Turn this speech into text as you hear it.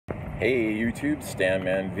Hey YouTube,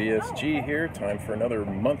 Stanman VSG here. Time for another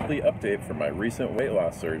monthly update for my recent weight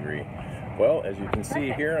loss surgery. Well, as you can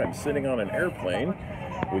see here, I'm sitting on an airplane,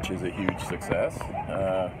 which is a huge success.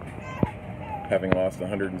 Having lost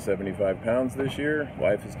 175 pounds this year,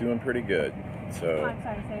 life is doing pretty good. So,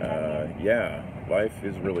 yeah, life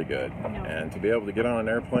is really good. And to be able to get on an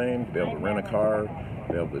airplane, to be able to rent a car,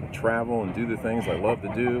 to be able to travel and do the things I love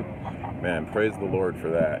to do, man, praise the Lord for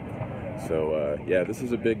that. So yeah, this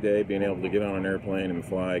is a big day, being able to get on an airplane and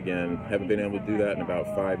fly again. Haven't been able to do that in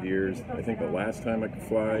about 5 years. I think the last time I could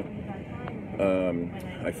fly,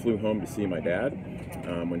 I flew home to see my dad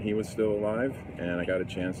when he was still alive, and I got a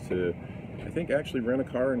chance to, I think, actually rent a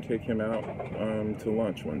car and take him out to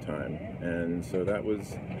lunch one time. And so that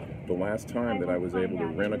was the last time that I was able to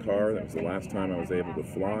rent a car. That was the last time I was able to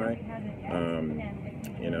fly.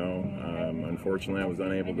 Unfortunately, I was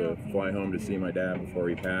unable to fly home to see my dad before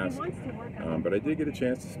he passed, but I did get a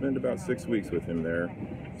chance to spend about 6 weeks with him there,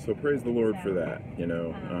 so praise the Lord for that, when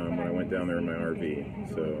I went down there in my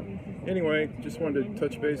RV. So anyway, just wanted to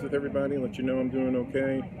touch base with everybody, let you know I'm doing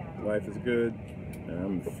okay, life is good, and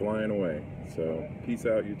I'm flying away. So peace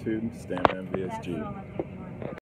out YouTube, Stanman VSG.